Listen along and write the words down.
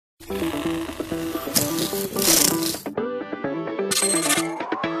What's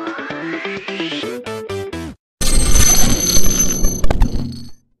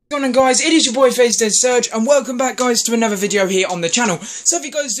going on, guys? It is your boy Surge, and welcome back, guys, to another video here on the channel. So if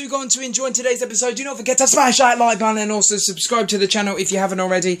you guys do go on to enjoy today's episode, do not forget to smash that like button and also subscribe to the channel if you haven't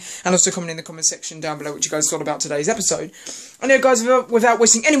already, and also comment in the comment section down below what you guys thought about today's episode. Anyway, guys, without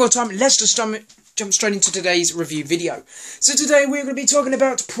wasting any more time, let's just jump straight into today's review video. So today we're going to be talking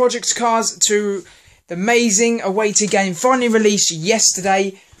about Project Cars 2, the amazing awaited game, finally released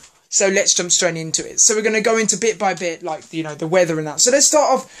yesterday. So let's jump straight into it. So we're going to go into bit by bit, like, you know, the weather and that. So let's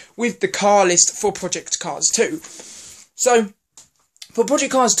start off with the car list for Project Cars 2. So, for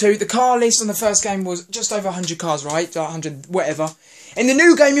Project Cars 2, the car list on the first game was just over 100 cars, right? 100, whatever. In the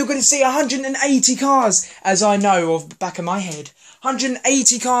new game, you're going to see 180 cars, as I know off the back of my head.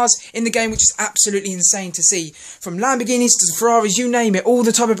 180 cars in the game, which is absolutely insane to see. From Lamborghinis to Ferraris, you name it, all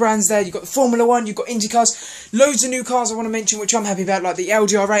the type of brands there. You've got the Formula 1, you've got Indy cars, loads of new cars I want to mention, which I'm happy about, like the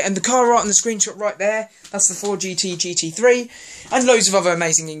LGR8 and the car right on the screenshot right there. That's the Ford GT GT3, and loads of other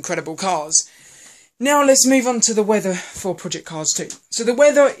amazing, incredible cars. Now let's move on to the weather for Project Cars 2. So the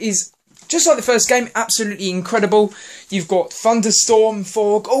weather is just like the first game, absolutely incredible. You've got thunderstorm,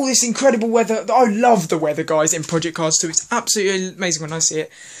 fog, all this incredible weather. I love the weather, guys, in Project Cars 2. It's absolutely amazing when I see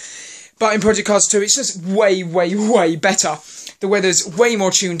it. But in Project Cars 2, it's just way, way, way better. The weather's way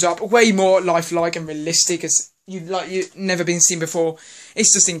more tuned up, way more lifelike and realistic, as you've never been seen before.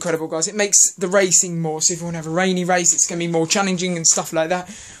 It's just incredible, guys. It makes the racing more. So if you want to have a rainy race, it's going to be more challenging and stuff like that,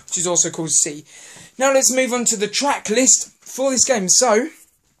 which is also cool to see. Now let's move on to the track list for this game. So,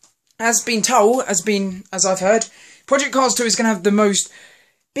 as I've heard, Project Cars 2 is going to have the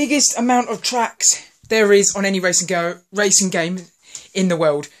biggest amount of tracks there is on any racing game in the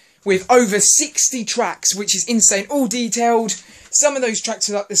world, with over 60 tracks, which is insane, all detailed. Some of those tracks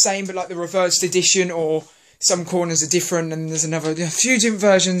are like the same, but like the reversed edition, or some corners are different, and there's a few different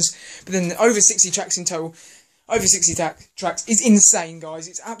versions, but then over 60 tracks in total. Over 60 tracks is insane, guys.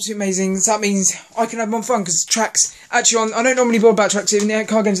 It's absolutely amazing. So that means I can have more fun, because tracks, actually, I don't normally bore about tracks. In the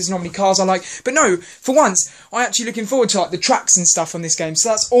car games, it's normally cars I like. But no, for once, I'm actually looking forward to like the tracks and stuff on this game. So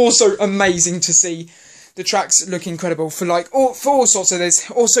that's also amazing to see. The tracks look incredible for all sorts. So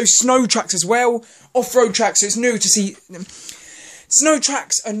there's also snow tracks as well, off-road tracks. So it's new to see. Snow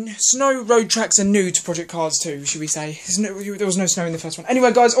road tracks are new to Project Cars 2, should we say. There was no snow in the first one.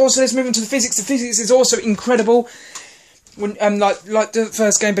 Anyway, guys, also let's move on to the physics. The physics is also incredible. When like the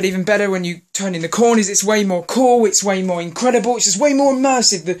first game, but even better when you turn in the corners. It's way more cool, it's way more incredible, it's just way more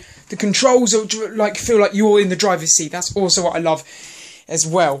immersive. The controls are feel like you're in the driver's seat. That's also what I love as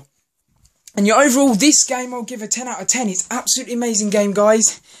well. And overall, this game I'll give a 10 out of 10. It's an absolutely amazing game,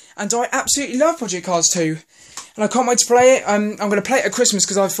 guys. And I absolutely love Project Cars 2. And I can't wait to play it. I'm going to play it at Christmas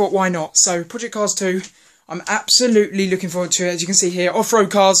because I thought, why not? So, Project Cars 2, I'm absolutely looking forward to it. As you can see here,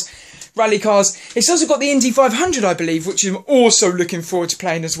 off-road cars, rally cars. It's also got the Indy 500, I believe, which I'm also looking forward to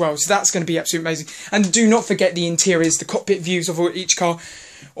playing as well. So that's going to be absolutely amazing. And do not forget the interiors, the cockpit views of each car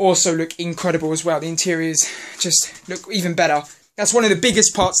also look incredible as well. The interiors just look even better. That's one of the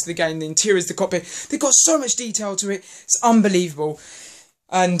biggest parts of the game, the interiors, the cockpit. They've got so much detail to it. It's unbelievable.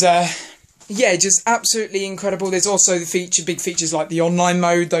 And, yeah, just absolutely incredible. There's also the big features like the online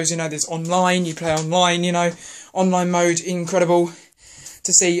mode. Those who know, there's online. You play online, you know. Online mode, incredible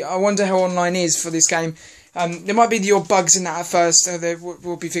to see. I wonder how online is for this game. There might be the odd bugs in that at first. They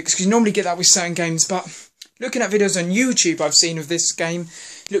will be fixed, because you normally get that with certain games. But looking at videos on YouTube I've seen of this game,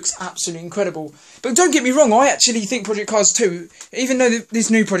 it looks absolutely incredible. But don't get me wrong, I actually think Project Cars 2, even though this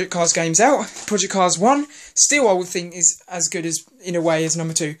new Project Cars game's out, Project Cars 1, still I would think is as good as, in a way, as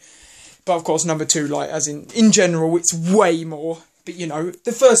number 2. But of course, number 2, like, as in general, it's way more. But, you know,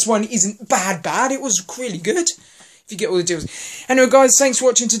 the first one isn't bad. It was really good, if you get all the deals. Anyway, guys, thanks for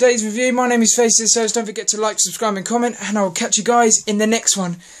watching today's review. My name is so don't forget to like, subscribe, and comment. And I'll catch you guys in the next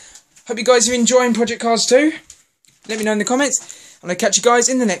one. Hope you guys are enjoying Project Cars 2. Let me know in the comments. And I'll catch you guys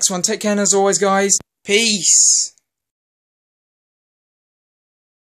in the next one. Take care, and as always, guys, peace.